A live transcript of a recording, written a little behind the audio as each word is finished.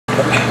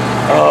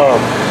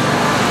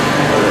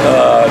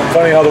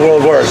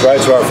starts, right?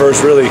 So our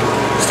first really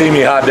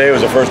steamy hot day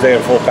was the first day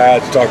in full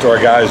pads. Talked to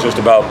our guys just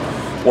about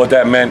what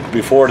that meant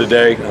before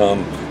today.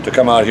 To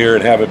come out here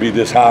and have it be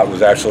this hot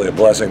was actually a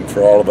blessing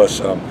for all of us.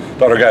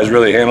 Thought our guys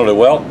really handled it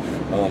well.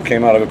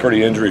 Came out of it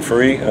pretty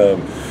injury-free.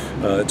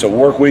 It's a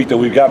work week that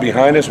we've got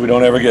behind us. We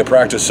don't ever get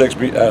practice 6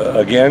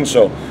 again,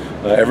 so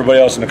everybody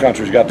else in the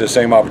country's got the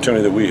same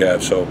opportunity that we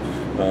have. So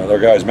our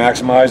guys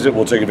maximized it.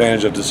 We'll take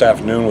advantage of this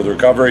afternoon with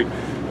recovery,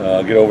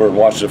 get over and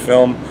watch the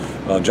film,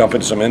 jump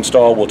into some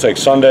install. We'll take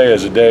Sunday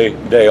as a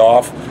day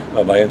off.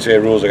 By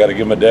NCAA rules, I got to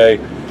give them a day,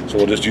 so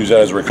we'll just use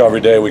that as a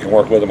recovery day. We can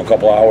work with them a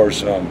couple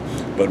hours,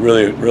 but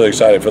really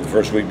excited for the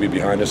first week to be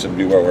behind us and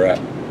be where we're at.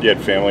 You had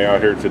family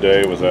out here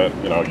today. Was that,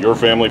 your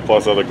family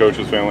plus other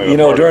coaches' family?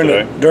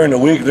 During the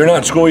week, they're not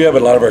in school yet,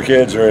 but a lot of our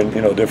kids are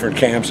in different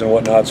camps and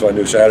whatnot. So I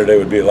knew Saturday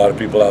would be a lot of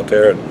people out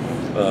there.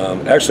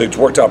 And actually, it's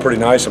worked out pretty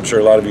nice. I'm sure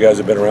a lot of you guys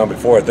have been around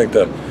before. I think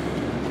the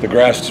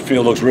grass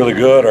field looks really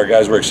good. Our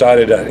guys were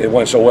excited. It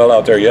went so well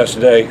out there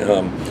yesterday.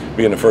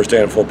 Being the first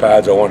day in full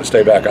pads, I wanted to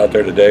stay back out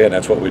there today, and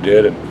that's what we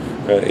did. And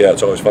yeah,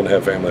 it's always fun to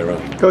have family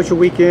around. Coach, a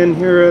weekend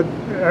here.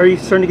 Are you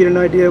starting to get an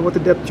idea of what the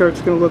depth chart's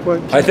going to look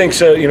like? I think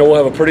so.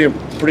 We'll have a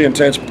pretty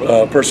intense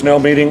personnel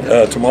meeting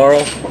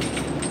tomorrow.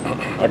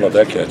 How about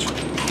that catch?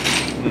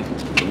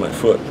 With my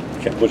foot.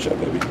 Can't push that,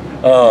 baby.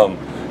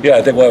 Yeah,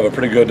 I think we'll have a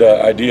pretty good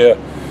idea,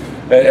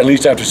 at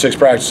least after 6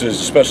 practices,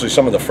 especially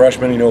some of the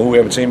freshmen, who we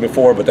haven't seen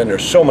before. But then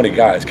there's so many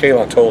guys: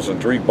 Kaylon Tolson,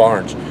 Tariq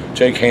Barnes,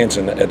 Jake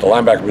Hansen at the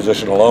linebacker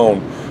position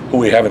alone, who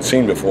we haven't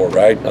seen before,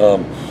 right?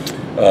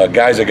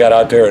 Guys that got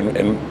out there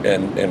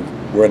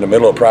and we're in the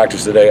middle of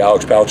practice today.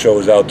 Alex Palcho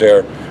was out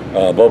there,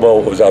 Bobo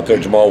was out there,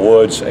 Jamal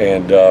Woods,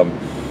 and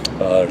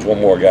there's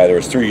one more guy. There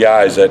was 3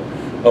 guys that,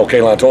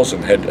 Kaylon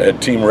Tolson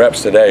had team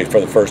reps today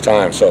for the first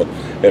time. So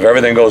if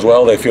everything goes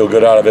well, they feel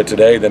good out of it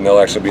today, then they'll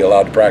actually be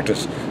allowed to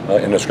practice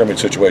in a scrimmage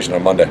situation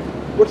on Monday.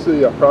 What's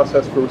the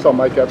process for, we saw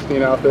Mike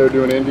Epstein out there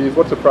doing indies.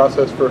 What's the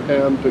process for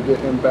him to get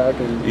him back?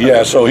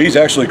 Yeah, so he's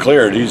actually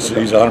cleared. He's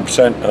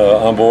 100%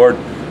 on board.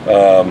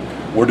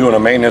 We're doing a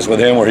maintenance with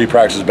him where he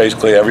practices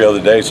basically every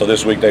other day. So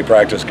this week they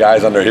practice,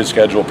 guys under his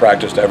schedule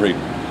practiced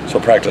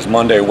practice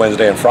Monday,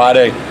 Wednesday, and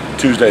Friday,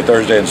 Tuesday,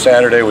 Thursday, and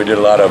Saturday. We did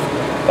a lot of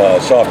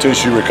soft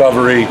tissue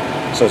recovery,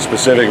 some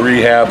specific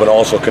rehab, but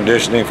also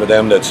conditioning for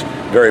them that's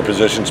very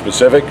position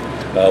specific.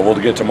 We'll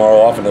get tomorrow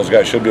off, and those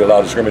guys should be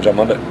allowed to scrimmage on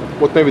Monday.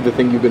 What maybe the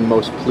thing you've been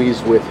most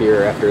pleased with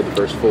here after the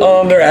first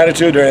full? Their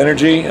attitude, their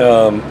energy.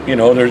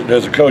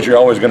 There's a coach, you're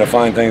always going to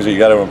find things that you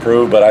got to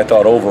improve, but I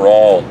thought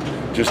overall,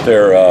 just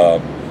their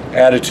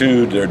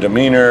attitude, their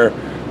demeanor,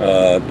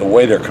 the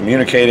way they're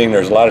communicating.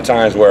 There's a lot of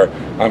times where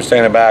I'm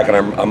standing back and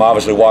I'm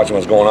obviously watching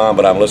what's going on,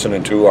 but I'm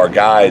listening to our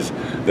guys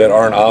that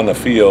aren't on the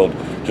field,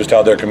 just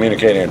how they're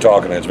communicating and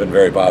talking, and it's been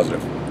very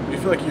positive. Do you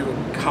feel like you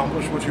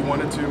accomplished what you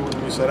wanted to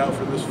when you set out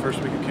for this first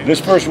week of camp?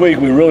 This first week,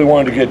 we really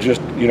wanted to get just,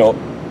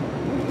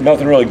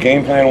 nothing really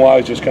game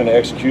plan-wise, just kind of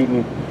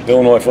executing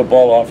Illinois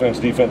football, offense,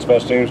 defense,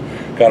 special teams.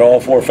 Got all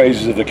 4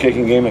 phases of the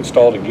kicking game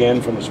installed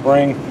again from the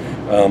spring,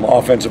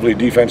 offensively,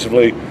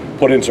 defensively.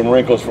 Put in some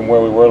wrinkles from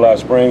where we were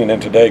last spring, and then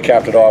today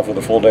capped it off with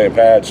a full day of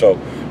pads. So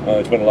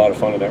it's been a lot of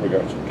fun in that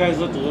regard. Guys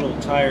looked a little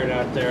tired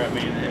out there. I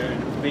mean,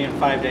 being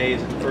 5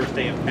 days and the first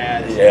day of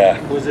pads. Yeah.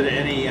 Was it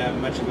any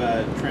much of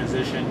a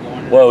transition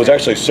going? Well, it was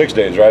actually 6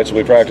 days, right? So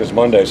we practiced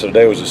Monday, so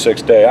today was the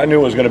 6th day. I knew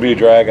it was going to be a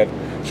drag. I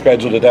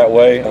scheduled it that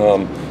way.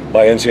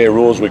 By NCAA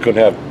rules, we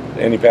couldn't have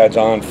any pads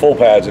on, full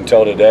pads,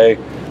 until today.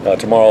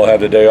 Tomorrow I'll have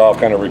the day off,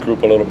 kind of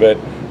regroup a little bit.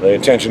 The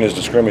intention is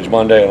to scrimmage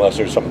Monday unless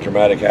there's something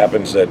dramatic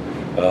happens that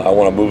I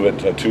want to move it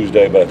to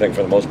Tuesday, but I think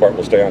for the most part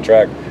we'll stay on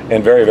track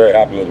and very, very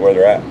happy with where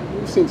they're at.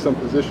 We've seen some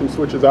position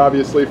switches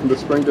obviously from the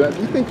spring to that.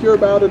 Do you think you're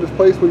about at a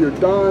place where you're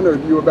done, or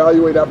do you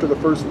evaluate after the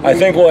first week? I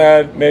think we'll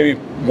add maybe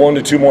 1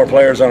 to 2 more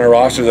players on our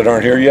roster that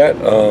aren't here yet,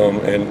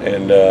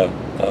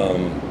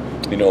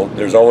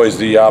 there's always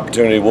the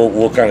opportunity.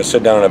 We'll kind of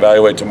sit down and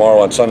evaluate tomorrow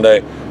on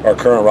Sunday our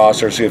current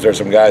roster, see if there's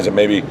some guys that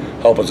maybe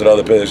help us at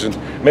other positions.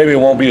 Maybe it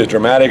won't be as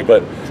dramatic,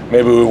 but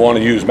maybe we want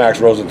to use Max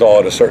Rosenthal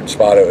at a certain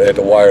spot at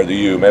the Y or the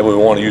U. Maybe we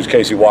want to use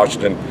Casey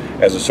Washington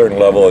as a certain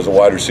level as a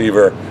wide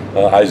receiver,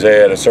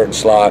 Isaiah at a certain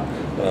slot,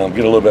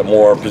 get a little bit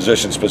more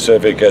position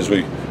specific as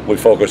we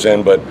focus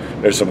in. But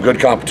there's some good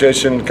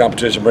competition.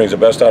 Competition brings the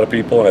best out of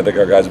people, and I think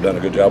our guys have done a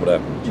good job of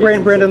that.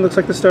 Brandon looks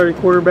like the starting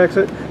quarterback.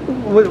 So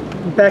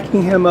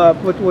backing him up,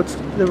 what's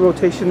the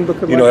rotation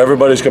looking like?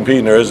 Everybody's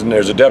competing.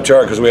 There's a depth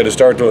chart because we had to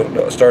start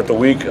the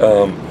week.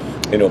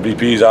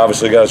 BP's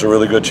obviously got us a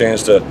really good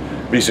chance to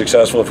be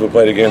successful if we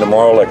played again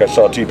tomorrow. Like I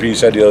saw TP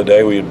said the other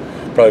day, we'd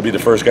probably be the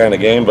first guy in the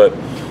game, but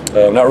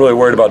I'm not really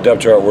worried about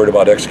depth chart. We're worried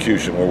about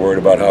execution. We're worried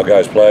about how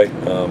guys play.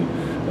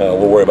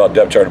 We're worried about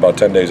depth chart about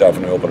 10 days out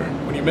from the opener.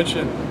 When you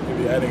mentioned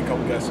maybe adding a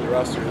couple guys to the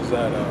roster, is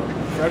that a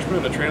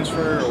freshman, a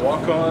transfer, a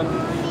walk-on,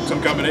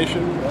 some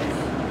combination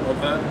of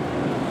that?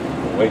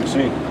 We'll wait and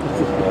see.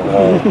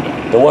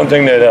 The one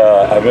thing that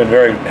I've been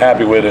very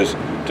happy with is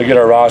to get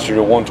our roster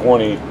to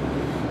 120.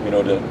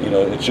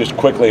 It's just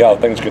quickly how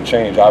things can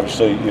change.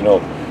 Obviously,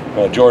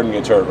 Jordan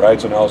gets hurt, right?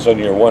 So now all of a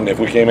sudden you're if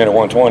we came in at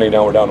 120,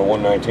 now we're down to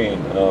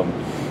 119.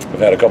 we've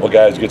had a couple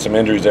guys get some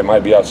injuries that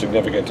might be out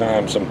significant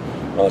time,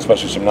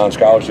 especially some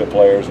non-scholarship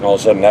players, and all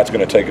of a sudden that's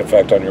going to take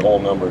effect on your whole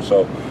number.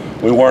 So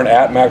we weren't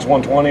at max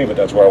 120, but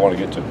that's where I want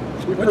to get to.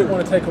 What do you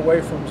want to take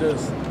away from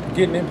just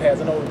getting in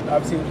pads? I know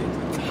obviously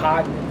it's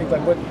hot and things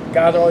like what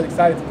guys are always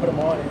excited to put them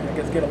on and I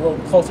guess get a little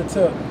closer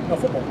to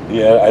football.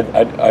 Yeah,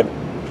 I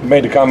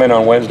made the comment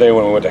on Wednesday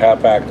when we went to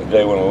half pack, the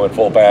day when we went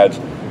full pads.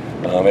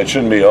 It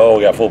shouldn't be, oh,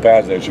 we got full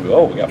pads today. It should be,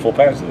 oh, we got full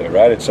pads today,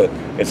 right? It's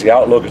the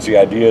outlook, it's the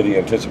idea, the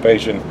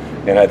anticipation,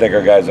 and I think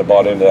our guys have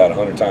bought into that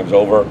 100 times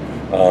over.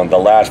 The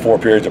last 4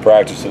 periods of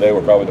practice today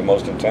were probably the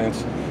most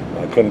intense.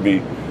 I couldn't be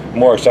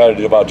more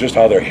excited about just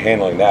how they're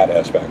handling that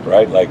aspect,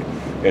 right? Like,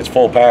 it's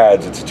full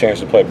pads, it's a chance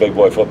to play big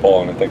boy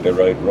football, and I think they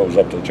rose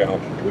up to the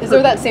challenge. Is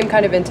there that same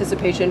kind of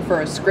anticipation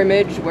for a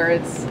scrimmage where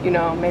it's,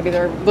 maybe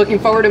they're looking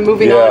forward to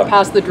moving on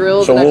past the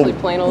drills and actually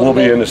playing a little bit?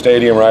 We'll be in the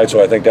stadium, right?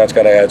 So I think that's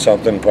got to add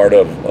something. Part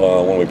of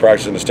when we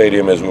practice in the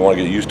stadium is we want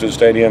to get used to the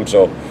stadium.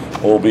 So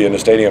we'll be in the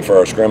stadium for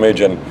our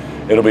scrimmage, and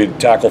it'll be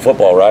tackle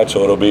football, right?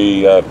 So it'll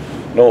be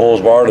no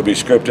holds barred. It'll be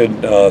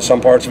scripted, some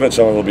parts of it.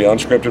 Some of it will be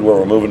unscripted where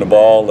we're moving the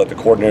ball, let the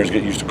coordinators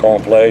get used to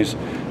calling plays.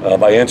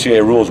 By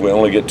NCAA rules, we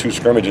only get 2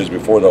 scrimmages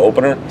before the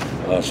opener,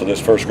 so this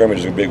first scrimmage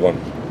is a big one.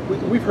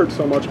 We've heard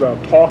so much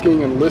about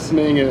talking and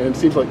listening, and it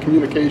seems like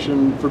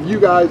communication from you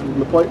guys in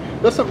the play.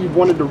 That's something you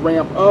wanted to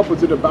ramp up.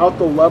 Was it about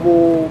the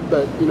level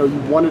that you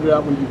wanted it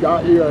at when you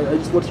got here?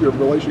 What's your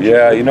relationship?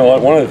 Yeah, you know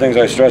what? One of the things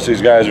I stressed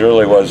these guys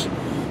early was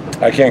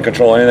I can't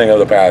control anything of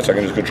the past. I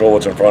can just control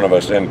what's in front of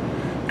us. And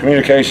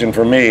communication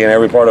for me in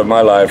every part of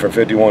my life for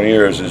 51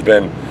 years has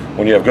been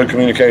when you have good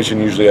communication,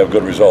 you usually have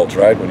good results,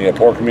 right? When you have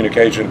poor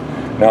communication,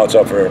 now it's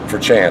up for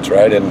chance,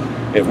 right?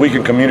 And if we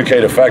can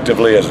communicate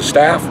effectively as a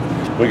staff,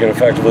 we can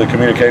effectively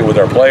communicate with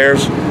our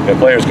players, and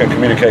players can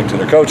communicate to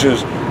their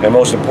coaches, and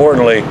most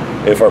importantly,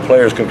 if our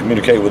players can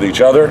communicate with each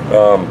other,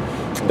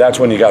 that's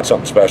when you got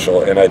something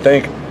special. And I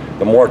think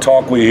the more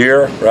talk we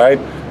hear, right,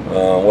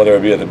 whether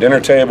it be at the dinner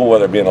table,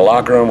 whether it be in the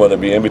locker room, whether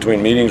it be in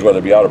between meetings, whether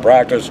it be out of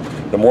practice,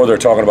 the more they're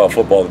talking about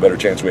football, the better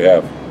chance we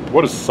have.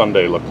 What does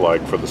Sunday look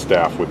like for the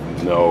staff with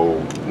no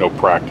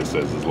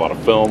practices? Is a lot of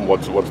film?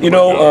 What's a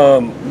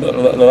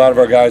lot of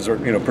our guys are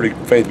pretty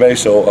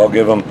faith-based, so I'll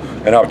give them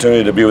an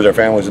opportunity to be with their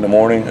families in the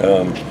morning,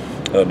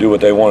 do what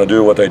they want to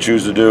do, what they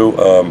choose to do.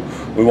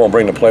 We won't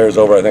bring the players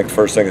over. I think the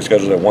first thing is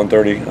scheduled at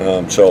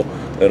 1:30, so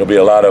it'll be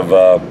a lot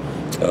of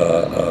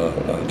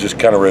just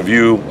kind of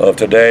review of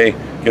today,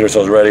 get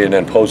ourselves ready, and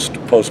then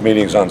post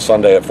meetings on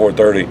Sunday at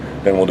 4:30.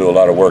 Then we'll do a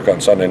lot of work on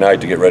Sunday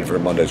night to get ready for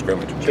Monday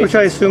scrimmage. Which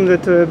I assume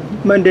that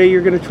Monday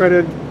you're going to try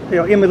to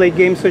emulate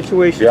game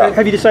situations. Yeah.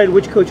 Have you decided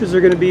which coaches are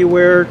going to be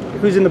where,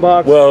 who's in the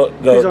box? Well,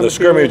 the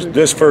scrimmage,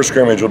 this first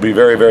scrimmage will be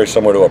very, very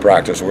similar to a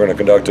practice. We're going to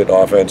conduct it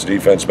offense,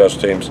 defense, special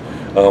teams.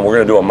 We're going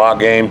to do a mock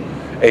game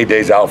 8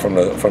 days out from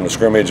the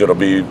scrimmage. It'll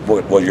be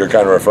what you're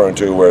kind of referring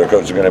to, where the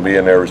coaches are going to be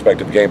in their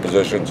respective game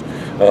positions.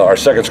 Our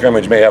second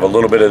scrimmage may have a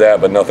little bit of that,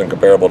 but nothing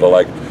comparable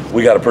to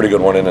we got a pretty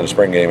good one in the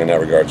spring game in that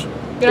regards. You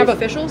gonna have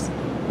officials?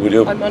 We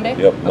do. On Monday?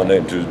 Yep, Monday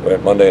and Tuesday,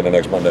 Monday and the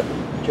next Monday.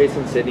 Chase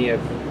and Sydney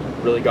have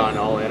really gone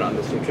all in on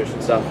this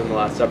nutrition stuff in the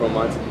last several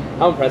months.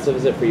 How impressive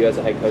is it for you as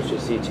a head coach to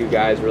see 2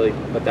 guys really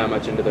put that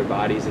much into their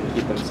bodies and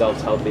keep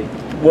themselves healthy?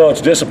 Well, it's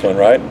discipline,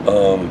 right?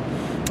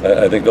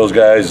 I think those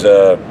guys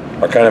are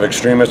kind of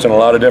extremists in a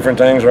lot of different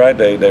things, right?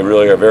 They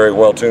really are very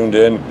well tuned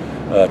in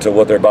to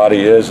what their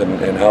body is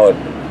and how it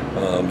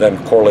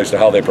then correlates to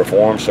how they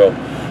perform. So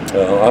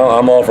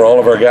I'm all for all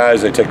of our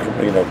guys. They take,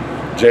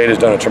 Jade has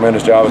done a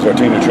tremendous job as our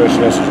team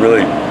nutritionist. Has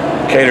really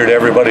catered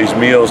everybody's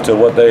meals to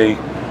what they,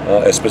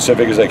 as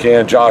specific as they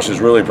can. Josh has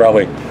really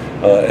probably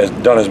has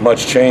done as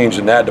much change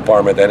in that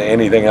department than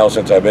anything else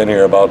since I've been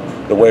here about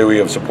the way we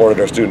have supported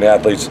our student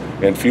athletes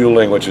in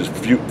fueling, which is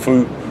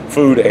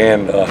food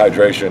and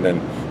hydration,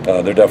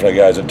 and they're definitely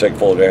guys that take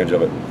full advantage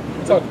of it.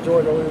 We talked to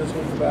George earlier this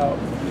week about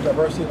the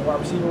diversity in the wide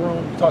receiver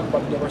room. We talked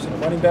about the diversity in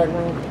the running back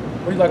room.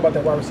 What do you like about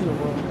that wide receiver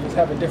room? Just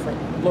having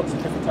different looks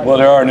and different types. Well,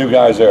 there are new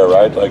guys there,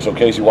 right? So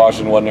Casey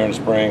Washington wasn't there in the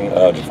spring.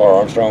 Jafar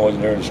Armstrong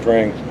wasn't there in the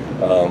spring.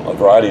 A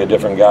variety of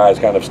different guys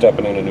kind of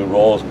stepping into new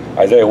roles.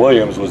 Isaiah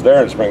Williams was there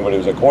in the spring, but he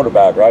was a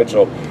quarterback, right?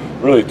 So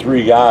really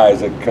 3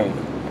 guys that can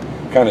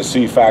kind of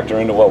factor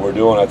into what we're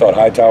doing. I thought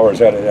Hightower's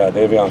had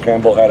Davion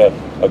Campbell had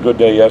a good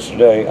day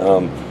yesterday.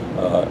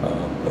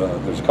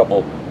 There's a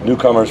couple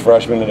newcomers,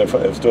 freshmen that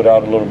have stood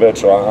out a little bit,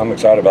 so I'm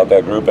excited about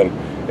that group, and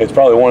it's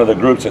probably one of the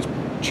groups that's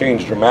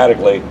changed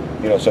dramatically,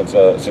 since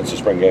the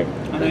spring game.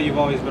 I know you've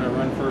always been a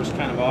run-first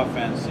kind of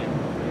offense in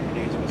your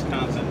days in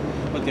Wisconsin.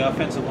 With the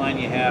offensive line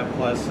you have,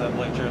 plus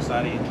Blake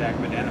Jarosati and Jack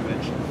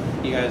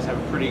Badanovich, you guys have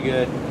a pretty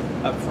good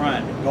up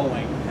front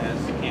going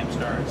as the camp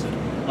starts,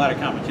 and a lot of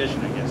competition,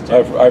 I guess,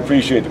 too. I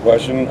appreciate the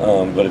question,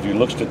 but if you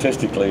look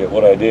statistically at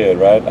what I did,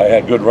 right, I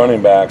had good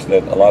running backs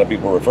that a lot of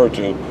people refer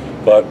to,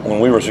 but when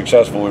we were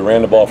successful, we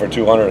ran the ball for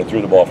 200 and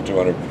threw the ball for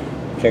 200.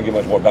 Can't get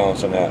much more balance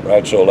than that,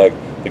 right? So,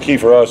 the key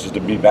for us is to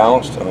be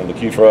balanced. The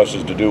key for us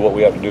is to do what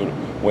we have to do to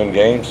win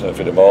games. If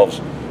it involves,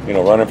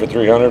 running for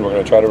 300, we're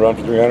going to try to run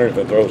for 300.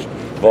 If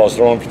it ball's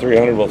thrown for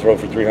 300, we'll throw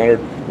for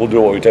 300. We'll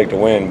do what we take to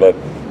win. But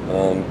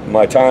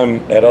my time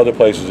at other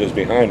places is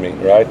behind me,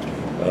 right?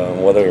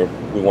 Whether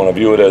we want to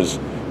view it as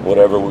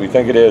whatever we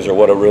think it is or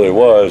what it really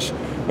was,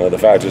 the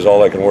fact is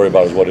all I can worry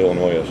about is what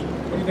Illinois is.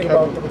 What do you think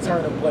about the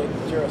return of Blake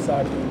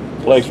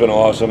Gerasati? Blake's been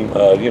awesome.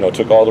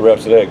 Took all the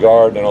reps today at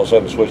guard, then all of a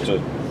sudden switched to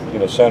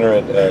center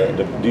at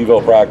the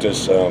Devo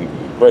practice.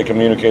 Great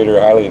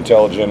communicator, highly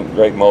intelligent,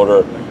 great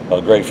motor,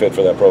 a great fit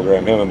for that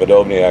program. Him and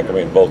Bodovniak, I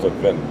mean, both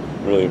have been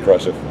really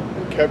impressive.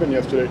 Kevin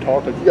yesterday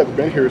talked like you guys have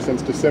been here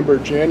since December,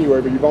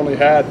 January, but you've only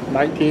had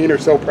 19 or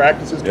so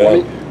practices, 20.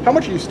 Yeah. How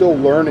much are you still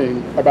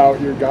learning about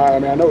your guy? I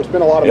mean, I know it's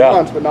been a lot of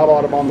months, but not a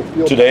lot of on the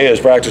field. Today is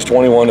practice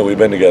 21 that we've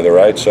been together,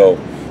 right? So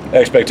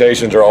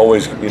expectations are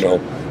always,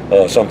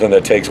 something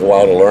that takes a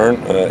while to learn,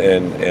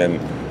 and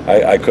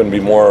I couldn't be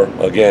more,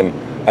 again,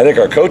 I think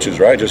our coaches,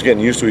 right, just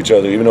getting used to each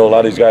other. Even though a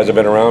lot of these guys have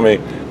been around me,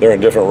 they're in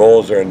different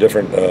roles, they're in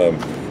different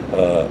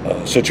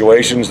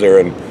situations, they're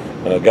in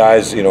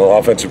guys,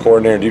 offensive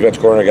coordinator,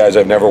 defensive coordinator, guys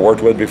I've never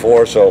worked with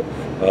before. So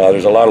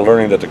there's a lot of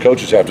learning that the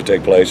coaches have to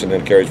take place, and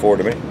then carries forward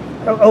to me.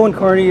 Owen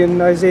Carney and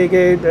Isaiah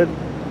Gay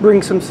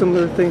bring some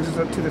similar things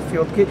to the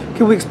field.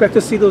 Can we expect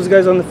to see those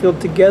guys on the field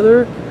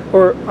together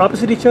or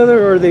opposite each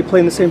other, or are they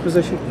playing the same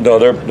position? No,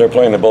 they're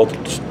playing both,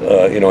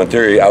 in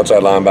theory,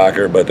 outside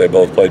linebacker, but they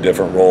both play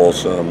different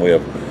roles. We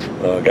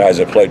have guys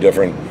that play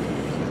different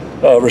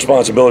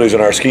responsibilities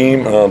in our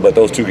scheme, but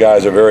those two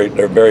guys are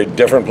very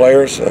different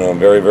players,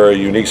 very, very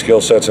unique skill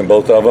sets in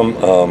both of them.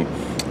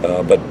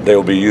 But they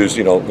will be used,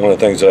 one of the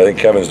things that I think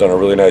Kevin's done a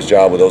really nice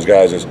job with those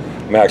guys is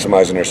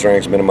maximizing their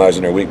strengths,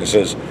 minimizing their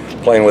weaknesses,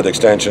 playing with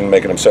extension,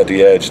 making them set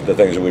the edge, the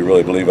things that we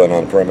really believe in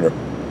on the perimeter.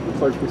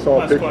 Looks like we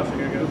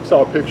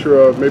saw a picture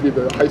of maybe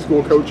the high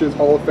school coaches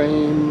Hall of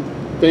Fame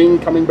thing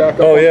coming back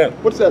up. Oh, yeah.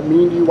 What does that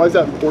mean to you? Why is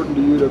that important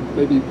to you to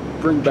maybe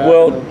bring back?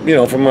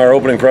 Well, from our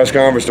opening press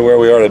conference to where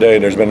we are today,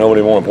 there's been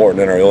nobody more important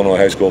than our Illinois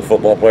high school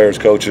football players,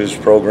 coaches,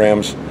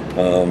 programs.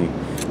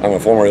 I'm a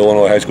former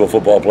Illinois high school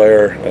football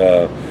player,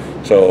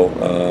 so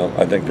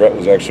I think Bret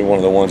was actually one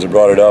of the ones that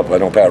brought it up. I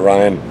know Pat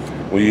Ryan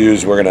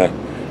we're going to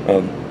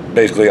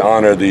basically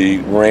honor the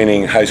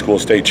reigning high school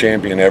state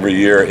champion every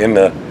year in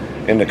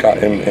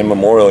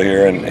Memorial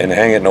here and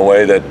hang it in a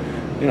way that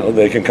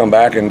they can come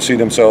back and see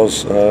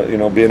themselves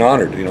being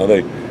honored.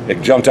 They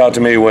jumped out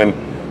to me when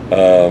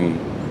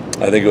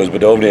I think it was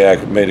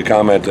Bodovniak made a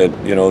comment that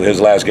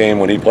his last game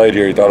when he played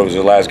here, he thought it was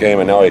his last game,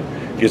 and now he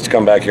gets to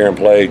come back here and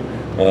play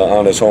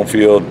on his home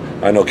field.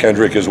 I know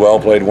Kendrick as well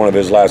played one of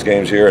his last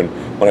games here, and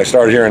when I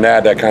started hearing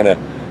that kind of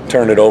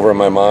turned it over in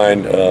my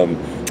mind.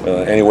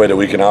 Any way that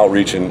we can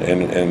outreach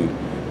and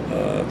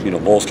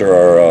bolster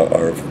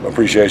our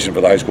appreciation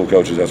for the high school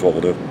coaches, that's what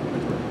we'll do.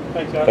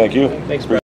 Thanks, Al. Thank you. Thanks, Bret.